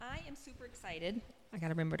excited. I got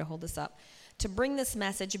to remember to hold this up. To bring this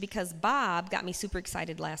message because Bob got me super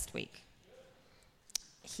excited last week.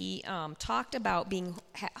 He talked about being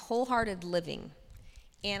wholehearted living.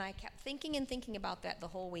 And I kept thinking and thinking about that the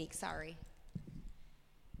whole week. Sorry.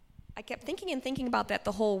 I kept thinking and thinking about that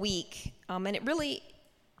the whole week. And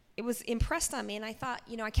it was impressed on me. And I thought,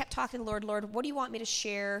 I kept talking to the Lord, what do you want me to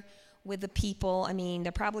share with the people? I mean,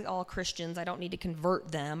 they're probably all Christians. I don't need to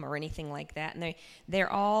convert them or anything like that. And they're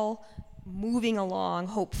all moving along,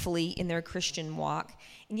 hopefully, in their Christian walk.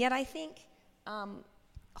 And yet I think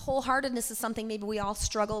wholeheartedness is something maybe we all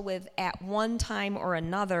struggle with at one time or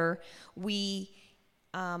another. We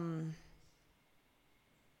can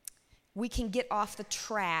get off the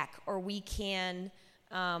track, or we can,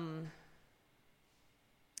 sometimes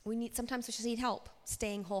we just need help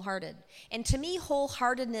staying wholehearted. And to me,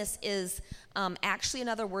 wholeheartedness is actually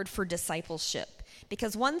another word for discipleship.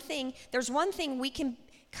 Because there's one thing we can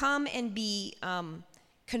come and be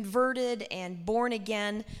converted and born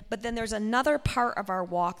again, but then there's another part of our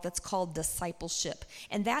walk that's called discipleship.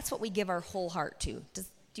 And that's what we give our whole heart to.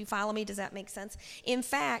 Do you follow me? Does that make sense? In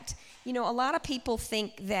fact, a lot of people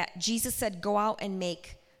think that Jesus said, go out and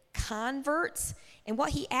make converts. And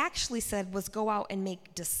what he actually said was go out and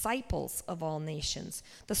make disciples of all nations.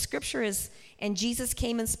 The scripture is, and Jesus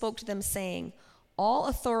came and spoke to them saying, all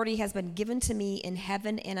authority has been given to me in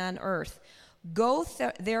heaven and on earth. Go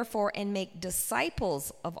therefore and make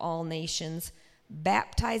disciples of all nations,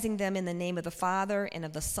 baptizing them in the name of the Father and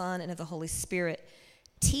of the Son and of the Holy Spirit,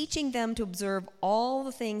 teaching them to observe all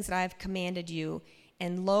the things that I have commanded you,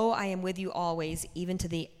 and lo, I am with you always, even to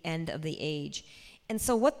the end of the age. And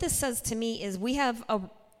so what this says to me is we have a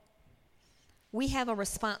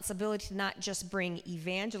responsibility to not just bring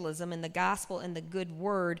evangelism and the gospel and the good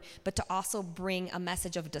word, but to also bring a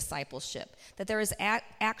message of discipleship. That there is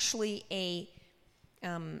actually a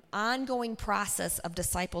ongoing process of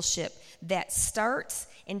discipleship that starts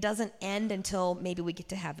and doesn't end until maybe we get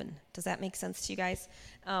to heaven. Does that make sense to you guys?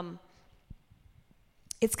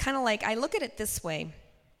 It's kind of like, I look at it this way.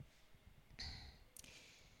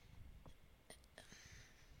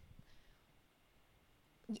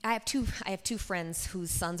 I have two friends whose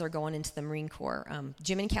sons are going into the Marine Corps.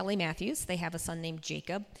 Jim and Kelly Matthews. They have a son named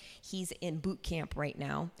Jacob. He's in boot camp right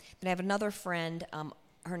now. Then I have another friend.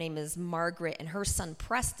 Her name is Margaret, and her son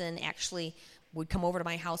Preston actually would come over to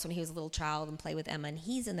my house when he was a little child and play with Emma, and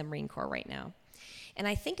he's in the Marine Corps right now. And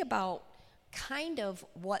I think about kind of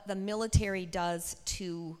what the military does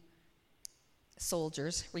to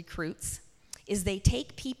soldiers, recruits, is they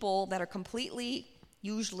take people that are completely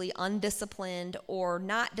usually undisciplined or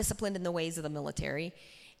not disciplined in the ways of the military,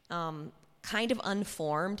 kind of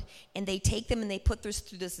unformed, and they take them and they put this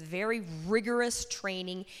through this very rigorous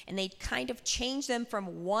training, and they kind of change them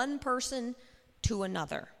from one person to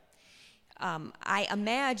another. I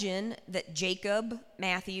imagine that Jacob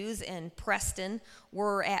Matthews and Preston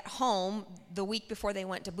were at home the week before they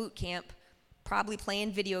went to boot camp, probably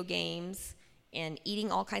playing video games and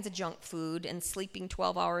eating all kinds of junk food and sleeping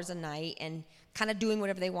 12 hours a night and kind of doing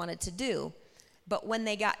whatever they wanted to do. But when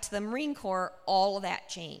they got to the Marine Corps, all of that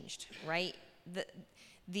changed, right?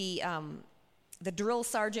 The drill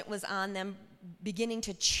sergeant was on them, beginning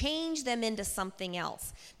to change them into something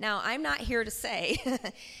else. Now, I'm not here to say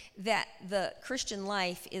that the Christian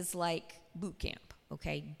life is like boot camp,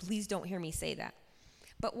 okay? Please don't hear me say that.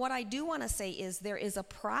 But what I do want to say is there is a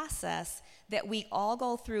process that we all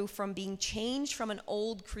go through from being changed from an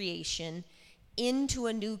old creation into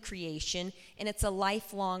a new creation, and it's a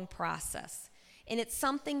lifelong process. And it's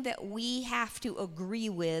something that we have to agree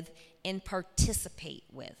with and participate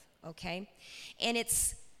with, okay? And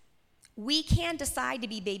we can decide to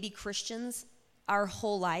be baby Christians our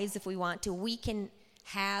whole lives if we want to. We can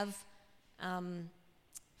have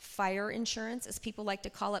fire insurance, as people like to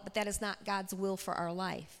call it, but that is not God's will for our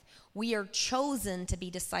life. We are chosen to be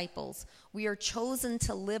disciples. We are chosen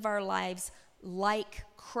to live our lives like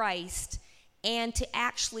Christ and to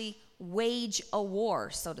actually wage a war,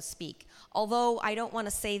 so to speak. Although I don't want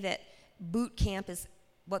to say that boot camp is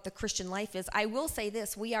what the Christian life is, I will say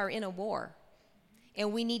this: we are in a war.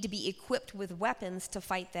 And we need to be equipped with weapons to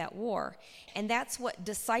fight that war. And that's what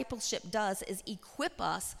discipleship does, is equip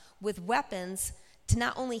us with weapons to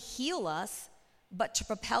not only heal us, but to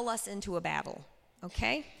propel us into a battle,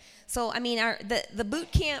 okay? So, I mean, the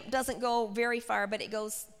boot camp doesn't go very far, but it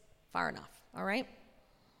goes far enough, all right?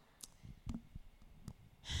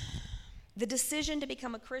 The decision to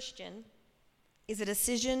become a Christian is a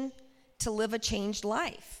decision to live a changed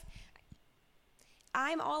life.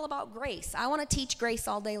 I'm all about grace. I want to teach grace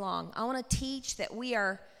all day long. I want to teach that we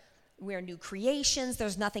are we're new creations.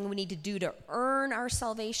 There's nothing we need to do to earn our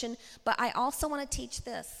salvation. But I also want to teach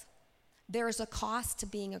this. There is a cost to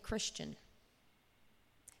being a Christian.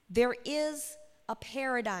 There is a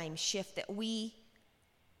paradigm shift that we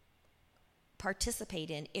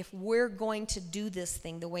participate in if we're going to do this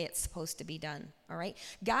thing the way it's supposed to be done, all right?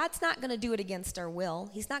 God's not going to do it against our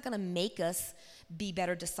will. He's not going to make us be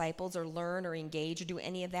better disciples or learn or engage or do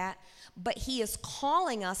any of that, but he is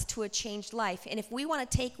calling us to a changed life. And if we want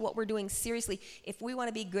to take what we're doing seriously, if we want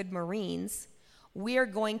to be good Marines, we are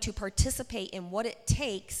going to participate in what it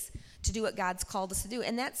takes to do what God's called us to do.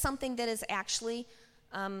 And that's something that is actually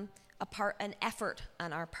an effort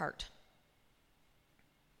on our part.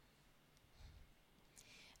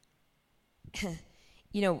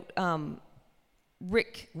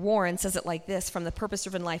 Rick Warren says it like this, from the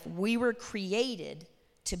purpose-driven life, we were created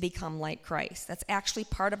to become like Christ. That's actually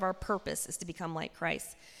part of our purpose, is to become like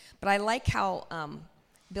Christ. But I like how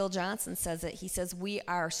Bill Johnson says it. He says we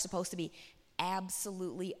are supposed to be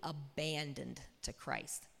absolutely abandoned to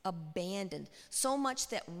Christ. Abandoned. So much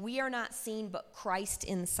that we are not seen but Christ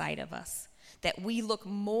inside of us. That we look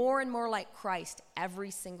more and more like Christ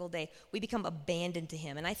every single day. We become abandoned to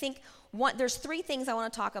him. And I think there's three things I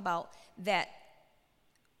want to talk about that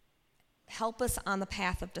help us on the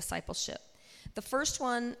path of discipleship. The first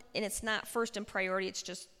one, and it's not first in priority, it's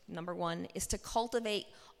just number one, is to cultivate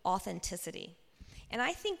authenticity. And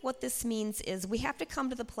I think what this means is we have to come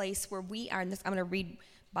to the place where we are, and this, I'm going to read,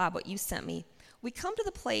 Bob, what you sent me. We come to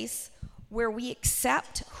the place where we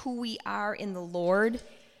accept who we are in the Lord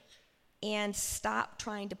and stop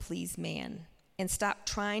trying to please man and stop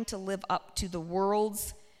trying to live up to the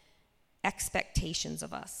world's expectations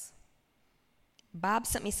of us. Bob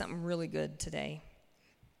sent me something really good today,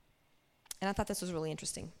 and I thought this was really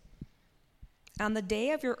interesting. On the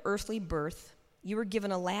day of your earthly birth, you were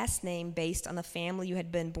given a last name based on the family you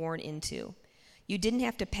had been born into. You didn't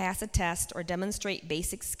have to pass a test or demonstrate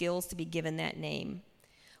basic skills to be given that name.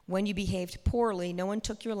 When you behaved poorly, no one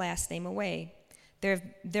took your last name away.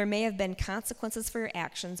 There may have been consequences for your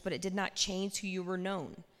actions, but it did not change who you were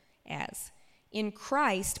known as. In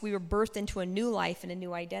Christ, we were birthed into a new life and a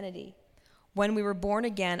new identity. When we were born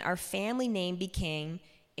again, our family name became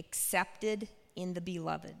accepted in the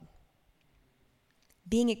beloved.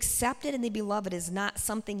 Being accepted in the beloved is not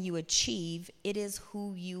something you achieve, it is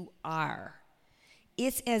who you are.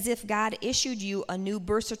 It's as if God issued you a new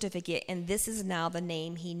birth certificate, and this is now the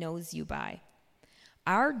name he knows you by.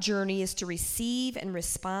 Our journey is to receive and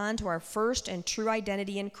respond to our first and true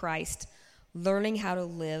identity in Christ, learning how to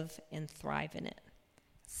live and thrive in it.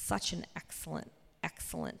 Such an excellent,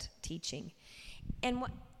 excellent teaching. And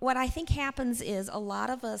what I think happens is a lot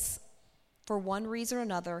of us, for one reason or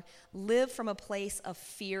another, live from a place of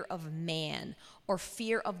fear of man or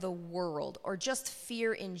fear of the world or just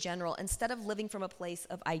fear in general, instead of living from a place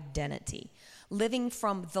of identity, living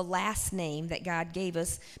from the last name that God gave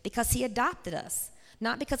us because he adopted us.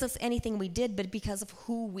 Not because of anything we did, but because of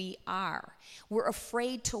who we are. We're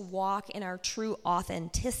afraid to walk in our true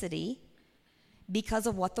authenticity because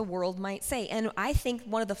of what the world might say. And I think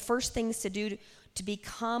one of the first things to do to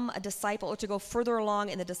become a disciple or to go further along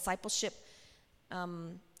in the discipleship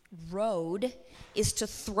road is to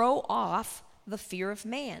throw off the fear of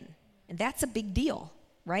man. And that's a big deal,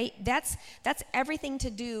 right? That's everything to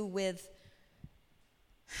do with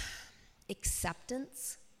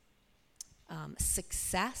acceptance,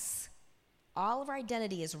 success. All of our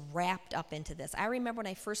identity is wrapped up into this. I remember when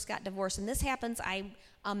I first got divorced, and this happens, I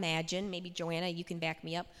imagine, maybe Joanna, you can back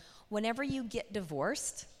me up, whenever you get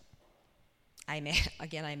divorced, I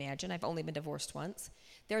imagine, I've only been divorced once,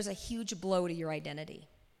 there's a huge blow to your identity.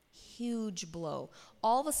 Huge blow.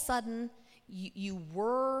 All of a sudden, you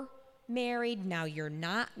were married, now you're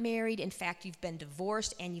not married. In fact, you've been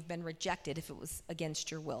divorced and you've been rejected if it was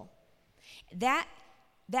against your will. That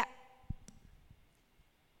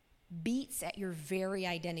beats at your very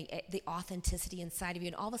identity, the authenticity inside of you,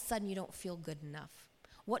 and all of a sudden you don't feel good enough.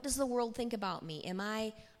 What does the world think about me? Am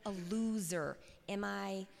I a loser?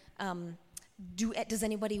 Does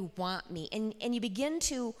anybody want me? And you begin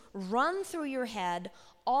to run through your head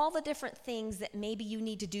all the different things that maybe you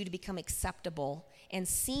need to do to become acceptable and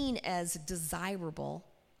seen as desirable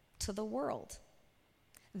to the world.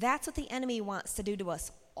 That's what the enemy wants to do to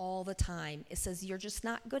us all the time. It says, you're just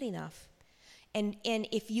not good enough. And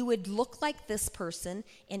if you would look like this person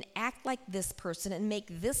and act like this person and make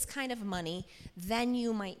this kind of money, then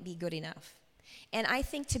you might be good enough. And I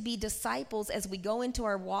think to be disciples, as we go into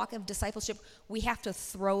our walk of discipleship, we have to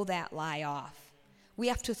throw that lie off. We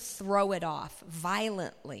have to throw it off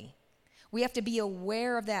violently. We have to be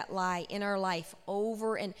aware of that lie in our life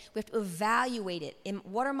over, and we have to evaluate it. And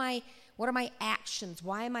what are my actions?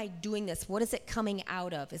 Why am I doing this? What is it coming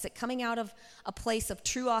out of? Is it coming out of a place of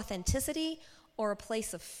true authenticity or a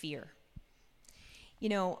place of fear?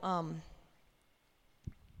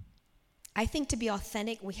 I think to be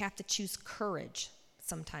authentic, we have to choose courage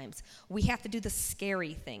sometimes. We have to do the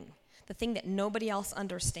scary thing, the thing that nobody else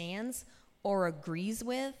understands or agrees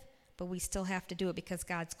with, but we still have to do it because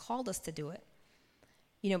God's called us to do it.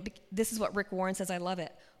 This is what Rick Warren says. I love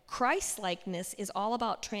it. Christ-likeness is all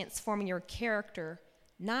about transforming your character,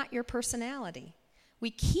 not your personality. We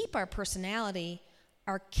keep our personality,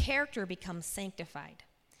 our character becomes sanctified.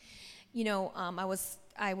 I was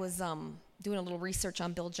doing a little research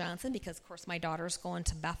on Bill Johnson because, of course, my daughter's going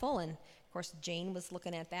to Bethel, and, of course, Jane was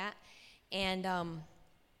looking at that. And,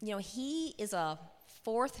 he is a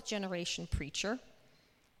fourth-generation preacher,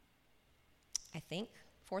 I think,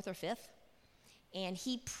 fourth or fifth. And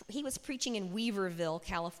he was preaching in Weaverville,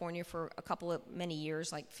 California for many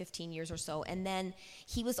years, like 15 years or so. And then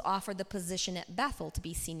he was offered the position at Bethel to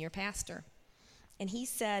be senior pastor. And he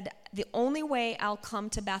said, the only way I'll come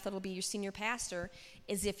to Bethel to be your senior pastor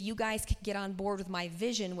is if you guys can get on board with my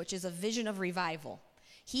vision, which is a vision of revival.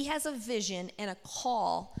 He has a vision and a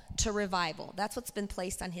call to revival. That's what's been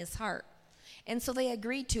placed on his heart. And so they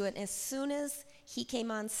agreed to it. And as soon as he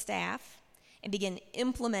came on staff and began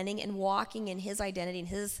implementing and walking in his identity and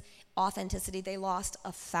his authenticity, they lost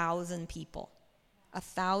 1,000 people.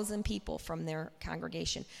 1,000 people from their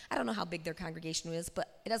congregation. I don't know how big their congregation is,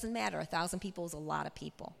 but it doesn't matter. 1,000 people is a lot of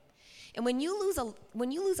people. And when you lose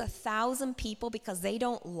 1,000 people because they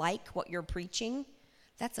don't like what you're preaching,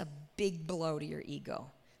 that's a big blow to your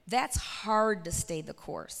ego. That's hard to stay the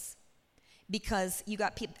course because you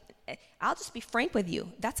got people. I'll just be frank with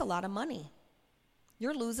you. That's a lot of money.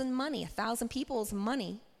 You're losing money. 1,000 people is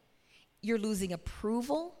money. You're losing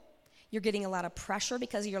approval. You're getting a lot of pressure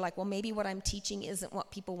because you're like, well, maybe what I'm teaching isn't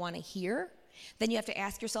what people want to hear. Then you have to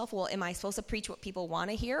ask yourself, well, am I supposed to preach what people want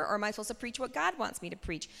to hear, or am I supposed to preach what God wants me to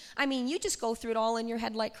preach? I mean, you just go through it all in your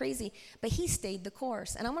head like crazy. But he stayed the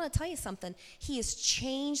course. And I want to tell you something. He has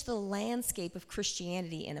changed the landscape of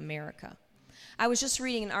Christianity in America. I was just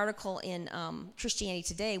reading an article in Christianity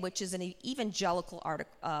Today, which is an evangelical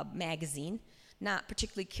magazine, not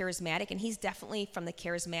particularly charismatic, and he's definitely from the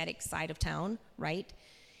charismatic side of town, right?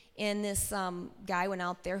 And this guy went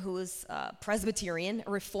out there who was Presbyterian,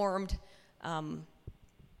 a Reformed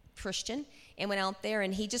Christian, and went out there,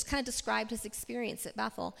 and he just kind of described his experience at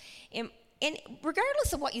Bethel. And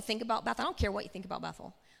regardless of what you think about Bethel, I don't care what you think about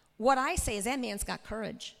Bethel, what I say is that man's got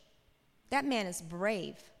courage. That man is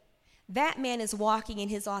brave. That man is walking in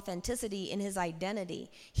his authenticity, in his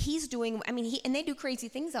identity. He's doing, and they do crazy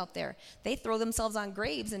things out there. They throw themselves on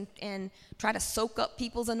graves and try to soak up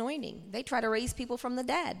people's anointing. They try to raise people from the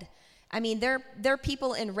dead. I mean, there are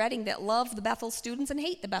people in Redding that love the Bethel students and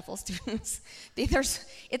hate the Bethel students.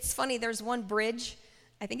 It's funny, there's one bridge,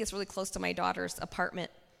 I think it's really close to my daughter's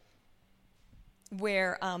apartment,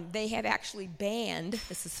 where they have actually banned,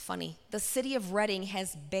 this is funny, the city of Redding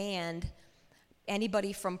has banned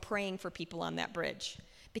anybody from praying for people on that bridge.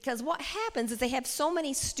 Because what happens is they have so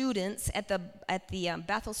many students at the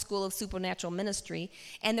Bethel School of Supernatural Ministry,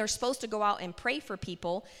 and they're supposed to go out and pray for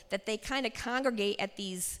people, that they kind of congregate at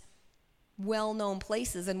these well-known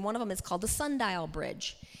places, and one of them is called the Sundial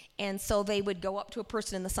Bridge. And so they would go up to a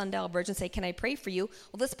person in the Sundial Bridge and say, can I pray for you?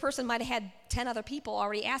 Well, this person might have had 10 other people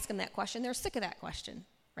already ask him that question. They're sick of that question.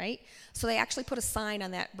 Right? So they actually put a sign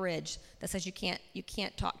on that bridge that says you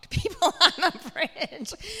can't talk to people on the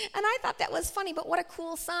bridge. And I thought that was funny, but what a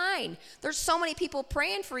cool sign. There's so many people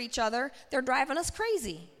praying for each other, they're driving us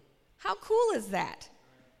crazy. How cool is that?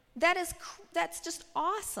 That's just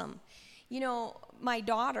awesome. My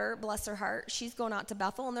daughter, bless her heart, she's going out to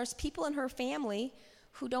Bethel, and there's people in her family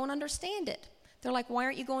who don't understand it. They're like, why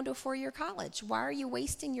aren't you going to a 4-year college? Why are you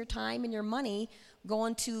wasting your time and your money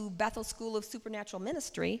going to Bethel School of Supernatural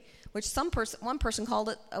Ministry, which one person called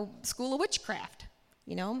it a school of witchcraft,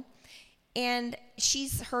 And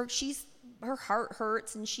her heart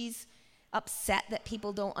hurts, and she's upset that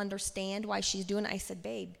people don't understand why she's doing it. I said,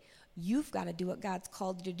 babe, you've got to do what God's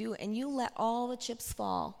called you to do, and you let all the chips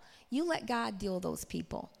fall. You let God deal with those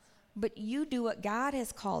people, but you do what God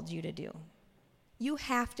has called you to do. You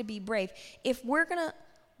have to be brave. If we're going to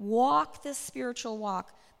walk this spiritual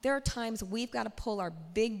walk, there are times we've got to pull our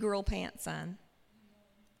big girl pants on,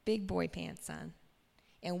 big boy pants on,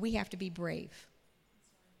 and we have to be brave.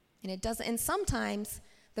 And sometimes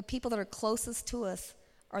the people that are closest to us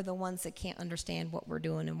are the ones that can't understand what we're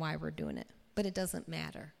doing and why we're doing it. But it doesn't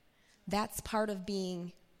matter. That's part of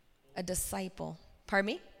being a disciple. Pardon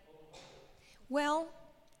me? Well,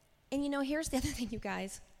 and here's the other thing, you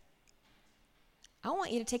guys. I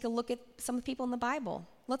want you to take a look at some of the people in the Bible.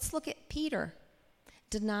 Let's look at Peter.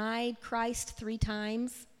 Denied Christ 3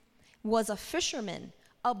 times, was a fisherman,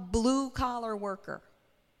 a blue-collar worker.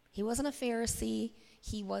 He wasn't a Pharisee.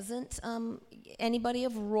 He wasn't anybody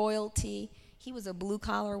of royalty. He was a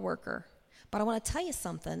blue-collar worker. But I want to tell you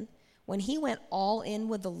something. When he went all in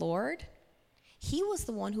with the Lord, he was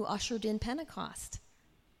the one who ushered in Pentecost,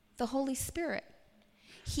 the Holy Spirit.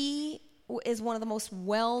 He is one of the most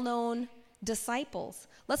well-known disciples.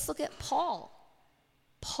 Let's look at Paul.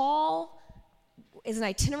 Paul is an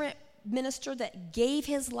itinerant minister that gave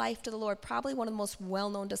his life to the Lord. Probably one of the most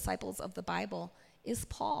well-known disciples of the Bible is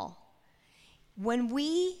Paul. When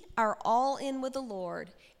we are all in with the Lord,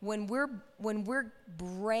 when we're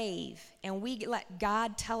brave and we let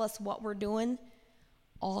God tell us what we're doing,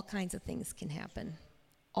 all kinds of things can happen.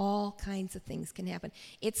 All kinds of things can happen.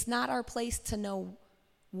 It's not our place to know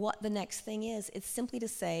what the next thing is. It's simply to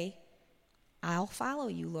say, I'll follow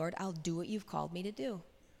you, Lord. I'll do what you've called me to do.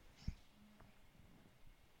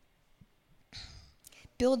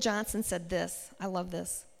 Bill Johnson said this. I love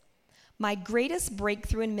this. My greatest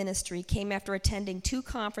breakthrough in ministry came after attending 2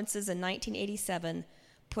 conferences in 1987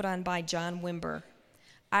 put on by John Wimber.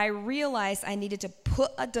 I realized I needed to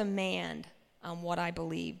put a demand on what I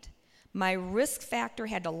believed. My risk factor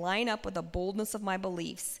had to line up with the boldness of my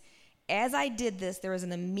beliefs. As I did this, there was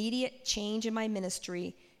an immediate change in my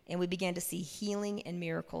ministry, and we began to see healing and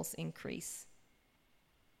miracles increase.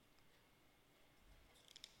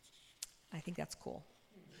 I think that's cool.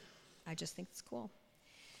 I just think it's cool.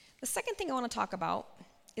 The second thing I want to talk about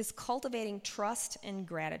is cultivating trust and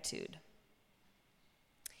gratitude.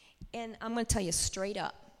 And I'm going to tell you straight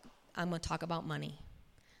up, I'm going to talk about money.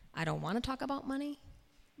 I don't want to talk about money,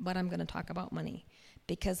 but I'm going to talk about money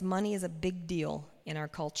because money is a big deal in our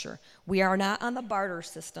culture. We are not on the barter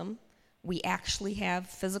system. We actually have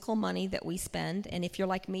physical money that we spend, and if you're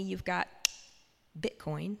like me, you've got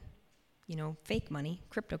Bitcoin, fake money,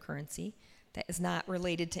 cryptocurrency, that is not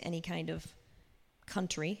related to any kind of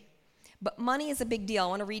country. But money is a big deal. I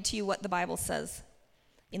want to read to you what the Bible says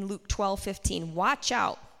in Luke 12:15. Watch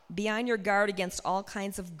out, be on your guard against all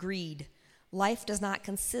kinds of greed. Life does not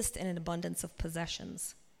consist in an abundance of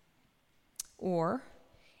possessions.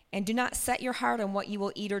 And do not set your heart on what you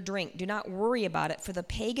will eat or drink. Do not worry about it, for the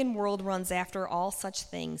pagan world runs after all such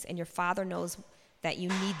things, and your Father knows that you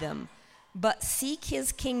need them. But seek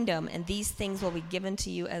his kingdom, and these things will be given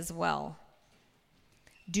to you as well.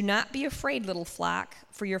 Do not be afraid, little flock,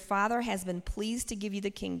 for your Father has been pleased to give you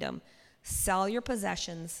the kingdom. Sell your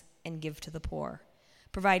possessions and give to the poor.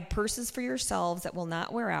 Provide purses for yourselves that will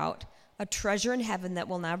not wear out, a treasure in heaven that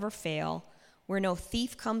will never fail, where no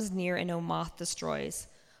thief comes near and no moth destroys.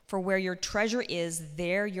 For where your treasure is,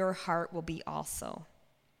 there your heart will be also.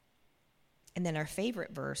 And then our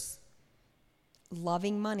favorite verse,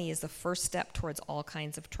 loving money is the first step towards all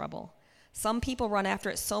kinds of trouble. Some people run after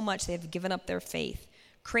it so much they have given up their faith.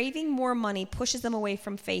 Craving more money pushes them away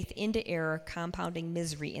from faith into error, compounding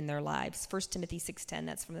misery in their lives. 1 Timothy 6:10,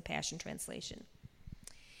 that's from the Passion Translation.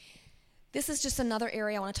 This is just another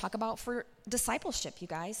area I want to talk about for discipleship, you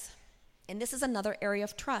guys. And this is another area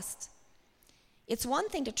of trust. It's one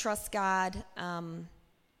thing to trust God,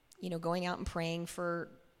 going out and praying for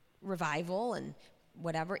revival and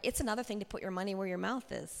whatever. It's another thing to put your money where your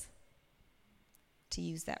mouth is, to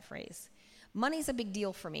use that phrase. Money's a big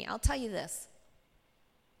deal for me. I'll tell you this.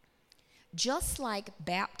 Just like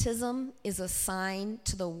baptism is a sign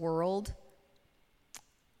to the world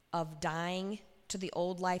of dying to the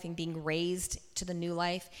old life and being raised to the new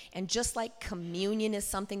life, and just like communion is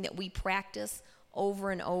something that we practice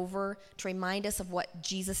over and over to remind us of what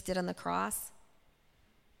Jesus did on the cross,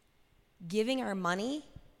 giving our money,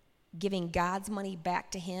 giving God's money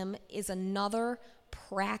back to him is another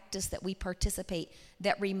practice that we participate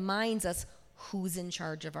that reminds us who's in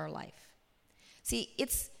charge of our life. See,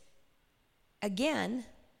 it's, again,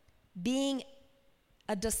 being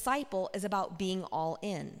a disciple is about being all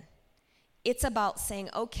in. It's about saying,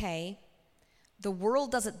 okay, the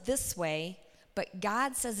world does it this way, but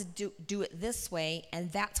God says do it this way, and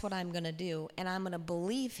that's what I'm going to do, and I'm going to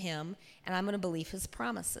believe him, and I'm going to believe his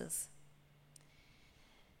promises.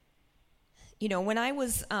 When I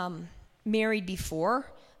was married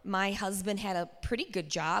before, my husband had a pretty good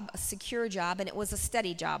job, a secure job, and it was a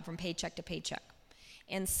steady job from paycheck to paycheck.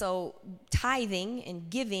 And so tithing and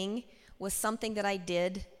giving was something that I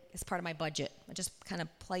did as part of my budget. I just kind of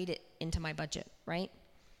played it into my budget, right?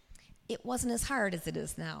 It wasn't as hard as it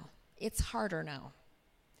is now. It's harder now.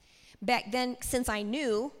 Back then, since I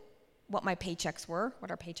knew what my paychecks were, what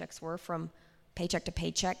our paychecks were from paycheck to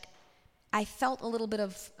paycheck, I felt a little bit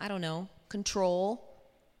of, I don't know, control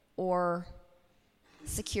or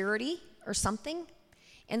security or something.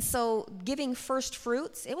 And so giving first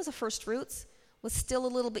fruits, it was a first fruits, was still a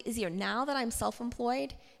little bit easier. Now that I'm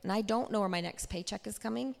self-employed and I don't know where my next paycheck is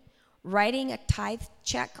coming, writing a tithe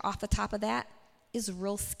check off the top of that is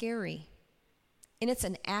real scary. And it's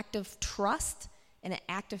an act of trust and an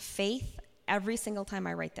act of faith every single time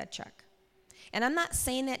I write that check. And I'm not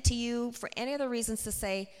saying that to you for any other reasons to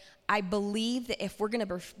say, I believe that if we're going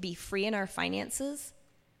to be free in our finances,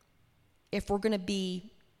 if we're going to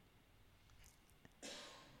be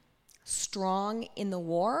strong in the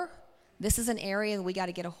war, this is an area that we got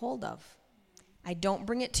to get a hold of. I don't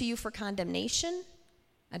bring it to you for condemnation.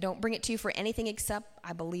 I don't bring it to you for anything except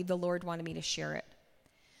I believe the Lord wanted me to share it.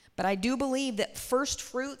 But I do believe that first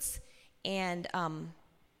fruits and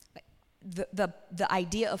the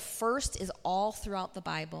idea of first is all throughout the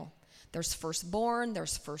Bible. There's firstborn,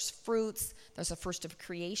 there's first fruits, there's a first of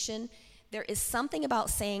creation. There is something about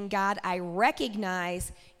saying, God, I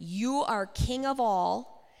recognize you are king of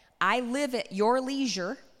all. I live at your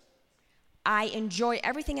leisure. I enjoy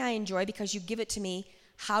everything I enjoy because you give it to me.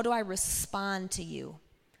 How do I respond to you?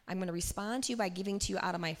 I'm going to respond to you by giving to you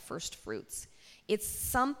out of my first fruits. It's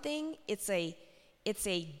something, it's a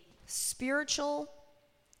spiritual,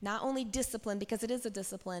 not only discipline, because it is a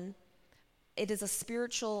discipline, it is a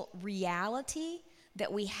spiritual reality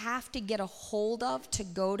that we have to get a hold of to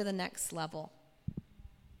go to the next level.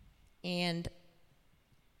 And,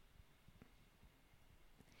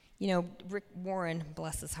 Rick Warren,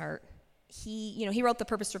 bless his heart, he wrote The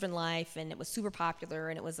Purpose-Driven Life, and it was super popular,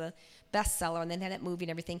 and it was a bestseller, and then had that movie and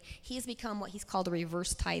everything. He's become what he's called a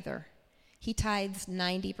reverse tither. He tithes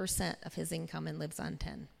 90% of his income and lives on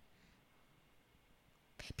 10%.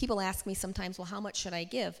 People ask me sometimes, well, how much should I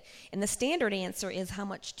give? And the standard answer is, how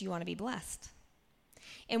much do you want to be blessed?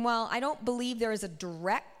 And while I don't believe there is a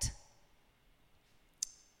direct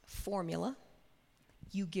formula,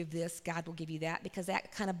 you give this, God will give you that, because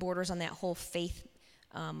that kind of borders on that whole faith,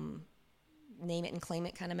 name it and claim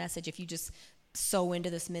it kind of message. If you just sow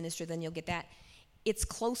into this ministry, then you'll get that. It's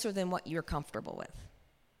closer than what you're comfortable with.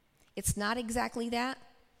 It's not exactly that,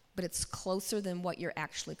 but it's closer than what you're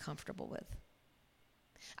actually comfortable with.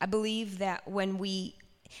 I believe that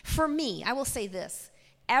for me, I will say this,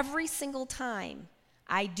 every single time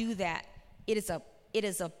I do that, it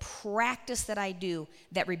is a practice that I do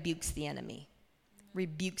that rebukes the enemy,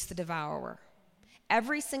 rebukes the devourer.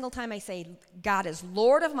 Every single time I say, God is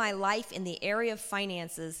Lord of my life in the area of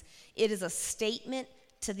finances, it is a statement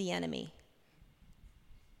to the enemy.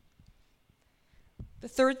 The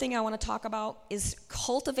third thing I want to talk about is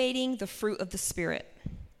cultivating the fruit of the Spirit.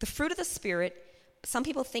 The fruit of the Spirit, some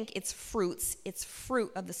people think it's fruits. It's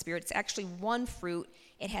fruit of the Spirit. It's actually one fruit.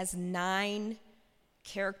 It has 9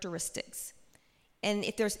 characteristics. And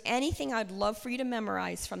if there's anything I'd love for you to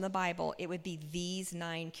memorize from the Bible, it would be these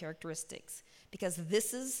 9 characteristics, because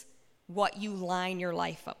this is what you line your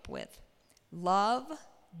life up with. Love,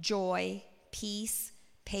 joy, peace,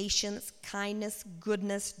 patience, kindness,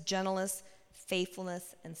 goodness, gentleness,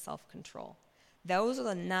 faithfulness, and self-control. Those are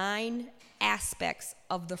the 9 aspects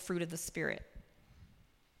of the fruit of the Spirit.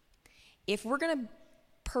 If we're going to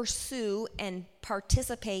pursue and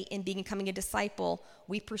participate in becoming a disciple,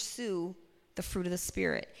 we pursue the fruit of the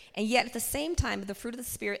Spirit. And yet at the same time, the fruit of the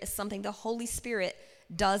Spirit is something the Holy Spirit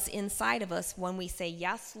does inside of us when we say,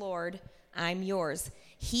 yes, Lord, I'm yours.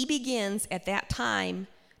 He begins at that time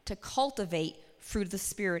to cultivate fruit of the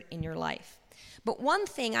Spirit in your life. But one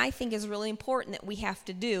thing I think is really important that we have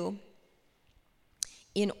to do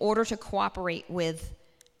in order to cooperate with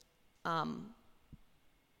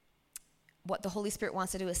what the Holy Spirit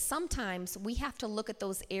wants to do is sometimes we have to look at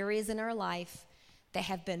those areas in our life that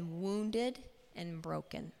have been wounded and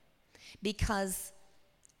broken, because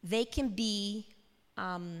they can be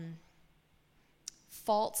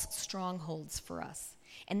false strongholds for us.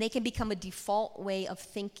 And they can become a default way of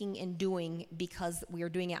thinking and doing because we are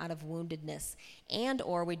doing it out of woundedness, and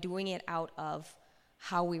or we're doing it out of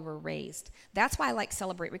how we were raised. That's why I like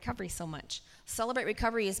Celebrate Recovery so much. Celebrate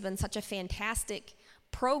Recovery has been such a fantastic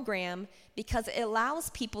program because it allows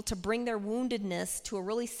people to bring their woundedness to a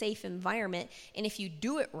really safe environment. And if you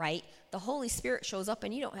do it right, the Holy Spirit shows up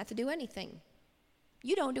and you don't have to do anything.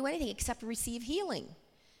 You don't do anything except receive healing.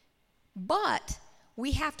 But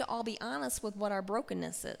we have to all be honest with what our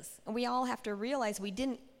brokenness is. And we all have to realize we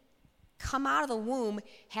didn't come out of the womb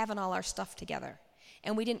having all our stuff together.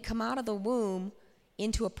 And we didn't come out of the womb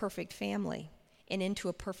into a perfect family and into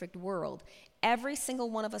a perfect world. Every single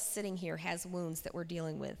one of us sitting here has wounds that we're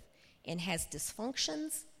dealing with, and has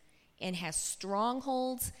dysfunctions, and has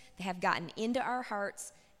strongholds that have gotten into our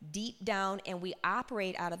hearts deep down, and we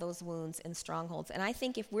operate out of those wounds and strongholds. And I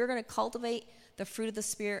think if we're going to cultivate the fruit of the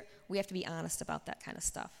Spirit, we have to be honest about that kind of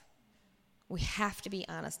stuff. We have to be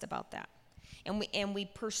honest about that. And we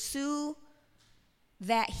pursue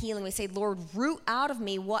that healing. We say, Lord, root out of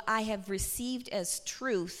me what I have received as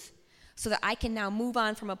truth so that I can now move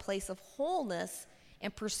on from a place of wholeness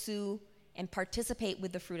and pursue and participate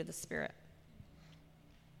with the fruit of the Spirit.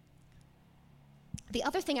 The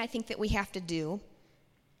other thing I think that we have to do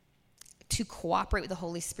to cooperate with the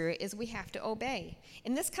Holy Spirit is we have to obey.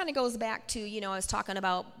 And this kind of goes back to, I was talking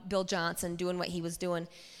about Bill Johnson doing what he was doing.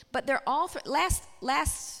 But they're all, was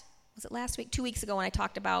it last week? 2 weeks ago when I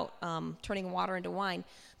talked about turning water into wine.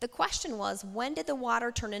 The question was, when did the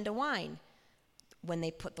water turn into wine? When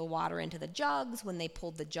they put the water into the jugs, when they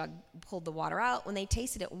pulled the water out, when they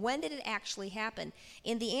tasted it. When did it actually happen?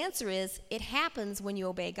 And the answer is, it happens when you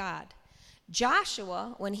obey God.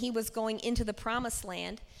 Joshua, when he was going into the promised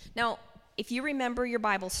land. Now, if you remember your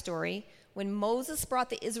Bible story, when Moses brought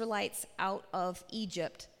the Israelites out of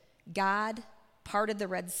Egypt, God parted the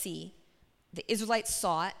Red Sea. The Israelites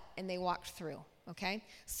saw it, and they walked through, okay?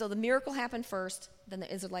 So the miracle happened first, then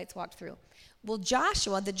the Israelites walked through. Well,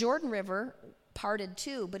 Joshua, the Jordan River, parted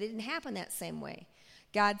too, but it didn't happen that same way.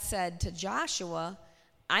 God said to Joshua,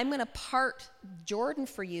 I'm going to part Jordan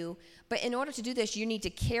for you, but in order to do this, you need to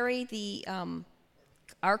carry the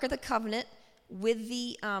Ark of the Covenant with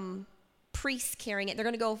the priests carrying it. They're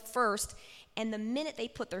going to go first, and the minute they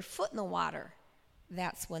put their foot in the water,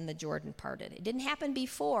 that's when the Jordan parted. It didn't happen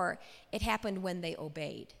before. It happened when they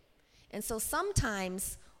obeyed. And so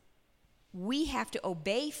sometimes we have to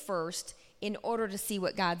obey first in order to see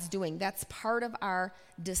what God's doing. That's part of our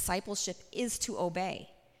discipleship, is to obey.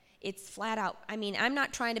 It's flat out. I mean, I'm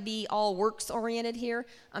not trying to be all works-oriented here.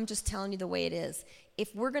 I'm just telling you the way it is.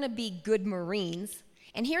 If we're going to be good Marines,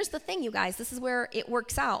 and here's the thing, you guys, this is where it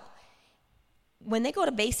works out. When they go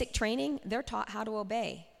to basic training, they're taught how to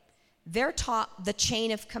obey. They're taught the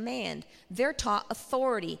chain of command. They're taught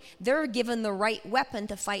authority. They're given the right weapon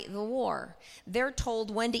to fight the war. They're told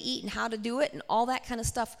when to eat and how to do it and all that kind of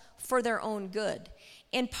stuff for their own good.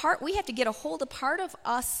 And we have to get a hold of part of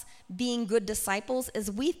us being good disciples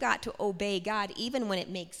is we've got to obey God even when it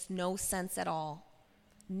makes no sense at all.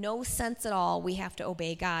 No sense at all. We have to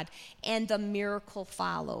obey God. And the miracle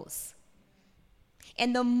follows.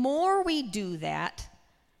 And the more we do that,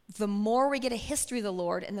 the more we get a history of the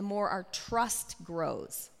Lord and the more our trust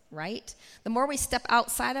grows, right? The more we step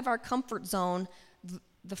outside of our comfort zone,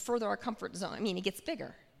 the further our comfort zone, it gets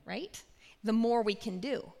bigger, right? The more we can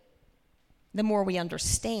do, the more we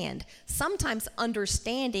understand. Sometimes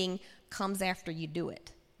understanding comes after you do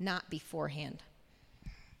it, not beforehand.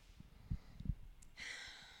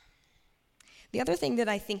 The other thing that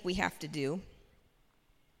I think we have to do,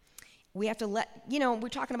 we have to we're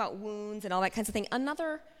talking about wounds and all that kinds of thing.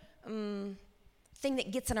 Another thing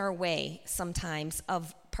that gets in our way sometimes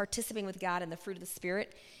of participating with God in the fruit of the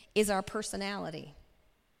Spirit is our personality.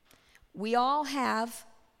 We all have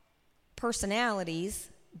personalities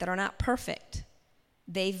that are not perfect.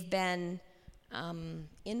 They've been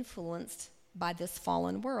influenced by this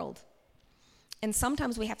fallen world. And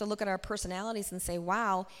sometimes we have to look at our personalities and say,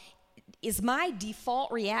 wow, is my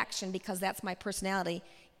default reaction, because that's my personality,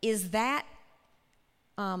 is that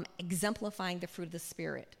exemplifying the fruit of the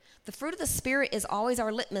Spirit? The fruit of the Spirit is always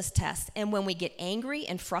our litmus test. And when we get angry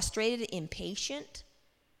and frustrated, impatient,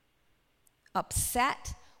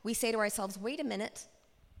 upset, we say to ourselves, wait a minute.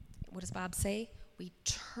 What does Bob say? We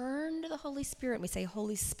turn to the Holy Spirit and we say,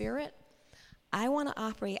 Holy Spirit, I want to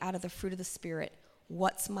operate out of the fruit of the Spirit.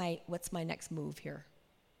 What's my next move here?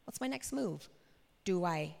 What's my next move? Do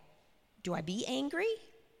I be angry?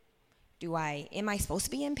 Am I supposed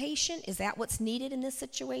to be impatient? Is that what's needed in this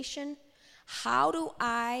situation? How do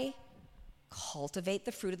I cultivate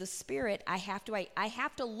the fruit of the Spirit? I have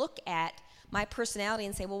to look at my personality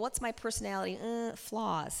and say, well, what's my personality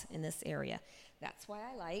flaws in this area? That's why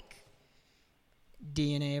I like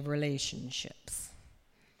DNA of relationships.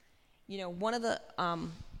 One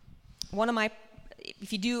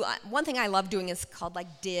thing I love doing is called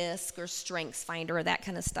like DISC or Strengths Finder or that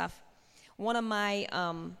kind of stuff. One of my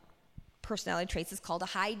personality traits is called a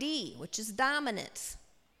high D, which is dominance.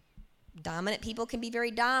 Dominant people can be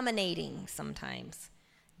very dominating sometimes.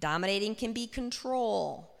 Dominating can be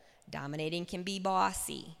control. Dominating can be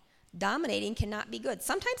bossy. Dominating cannot be good.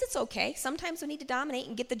 Sometimes it's okay. Sometimes we need to dominate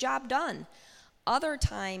and get the job done. Other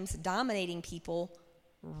times, dominating people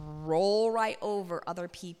roll right over other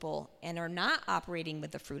people and are not operating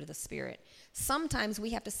with the fruit of the Spirit. Sometimes we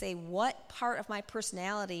have to say, what part of my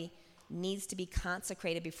personality needs to be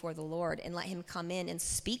consecrated before the Lord and let him come in and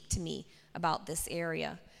speak to me about this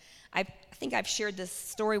area. I think I've shared this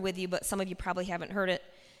story with you, but some of you probably haven't heard it.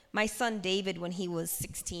 My son David, when he was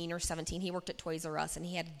 16 or 17, he worked at Toys R Us, and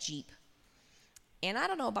he had a Jeep. And I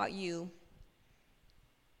don't know about you,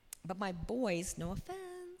 but my boys, no offense,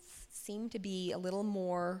 seem to be a little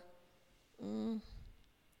more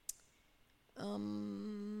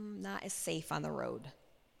not as safe on the road.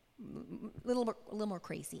 A little more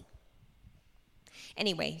crazy.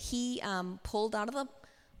 Anyway, he pulled out of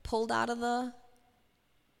the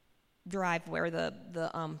driveway, or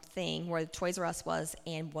the thing where the Toys R Us was,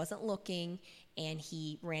 and wasn't looking, and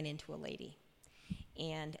he ran into a lady.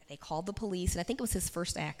 And they called the police, and I think it was his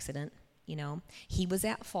first accident. He was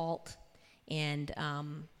at fault, and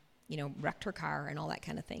wrecked her car and all that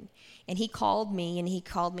kind of thing. And he called me and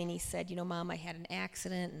he said, Mom, I had an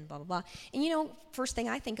accident and blah, blah, blah. And first thing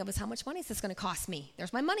I think of is, how much money is this going to cost me?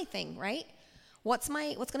 There's my money thing, right? What's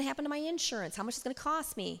going to happen to my insurance? How much is it going to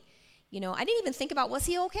cost me? I didn't even think about, was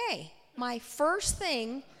he okay? My first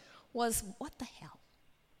thing was, what the hell?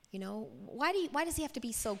 Why does he have to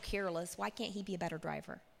be so careless? Why can't he be a better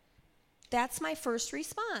driver? That's my first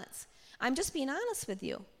response. I'm just being honest with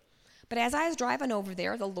you. But as I was driving over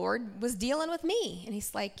there, the Lord was dealing with me. And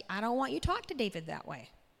he's like, I don't want you to talk to David that way.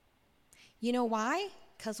 You know why?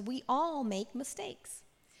 Because we all make mistakes.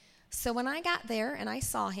 So when I got there and I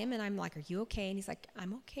saw him, and I'm like, are you okay? And he's like,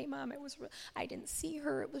 I'm okay, Mom. I didn't see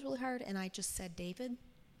her. It was really hard. And I just said, David,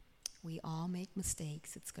 we all make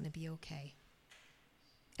mistakes. It's going to be okay.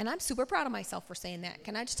 And I'm super proud of myself for saying that.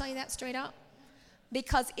 Can I just tell you that straight up?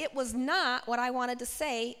 Because it was not what I wanted to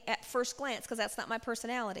say at first glance, because that's not my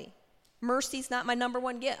personality. Mercy's not my number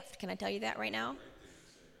one gift. Can I tell you that right now?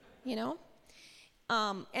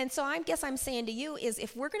 And so I guess I'm saying to you is,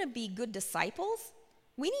 if we're going to be good disciples,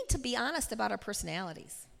 we need to be honest about our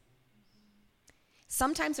personalities.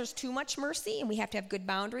 Sometimes there's too much mercy, and we have to have good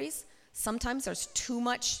boundaries. Sometimes there's too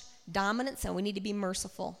much dominance, and we need to be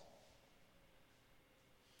merciful.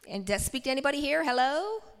 And does that speak to anybody here?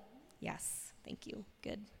 Hello? Yes. Thank you.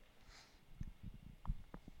 Good.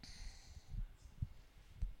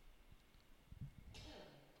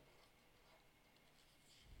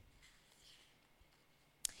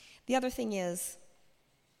 The other thing is,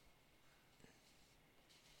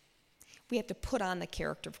 we have to put on the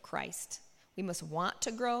character of Christ. We must want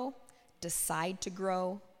to grow, decide to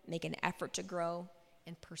grow, make an effort to grow,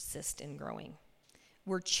 and persist in growing.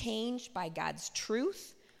 We're changed by God's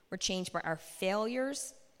truth. We're changed by our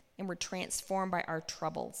failures, and we're transformed by our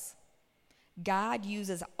troubles. God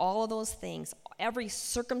uses all of those things, every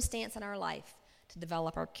circumstance in our life, to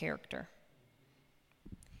develop our character.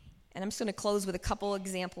 And I'm just going to close with a couple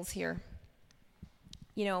examples here.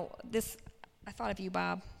 I thought of you,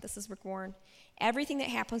 Bob. This is Rick Warren. Everything that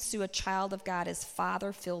happens to a child of God is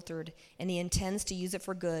Father filtered, and he intends to use it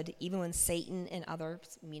for good, even when Satan and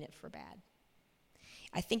others mean it for bad.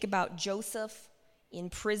 I think about Joseph in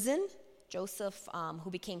prison, Joseph who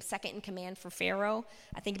became second in command for Pharaoh.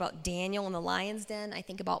 I think about Daniel in the lion's den. I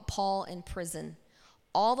think about Paul in prison.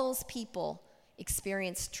 All those people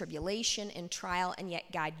experienced tribulation and trial, and yet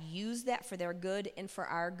God used that for their good and for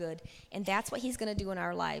our good. And that's what he's going to do in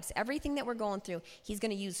our lives. Everything that we're going through, he's going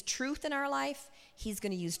to use truth in our life. He's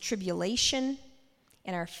going to use tribulation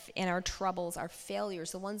and our troubles, our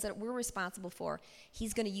failures, the ones that we're responsible for.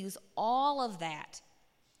 He's going to use all of that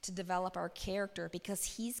to develop our character, because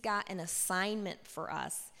he's got an assignment for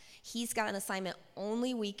us. He's got an assignment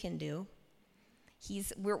only we can do.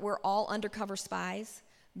 We're all undercover spies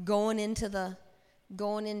going in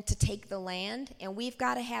to take the land, and we've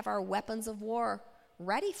got to have our weapons of war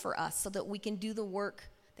ready for us so that we can do the work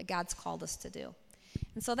that God's called us to do.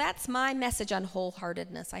 And so that's my message on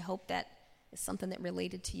wholeheartedness. I hope that is something that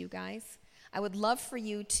related to you guys. I would love for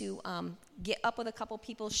you to get up with a couple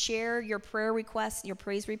people, share your prayer requests, your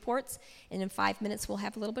praise reports, and in 5 minutes we'll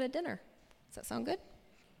have a little bit of dinner. Does that sound good?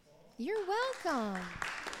 You're welcome.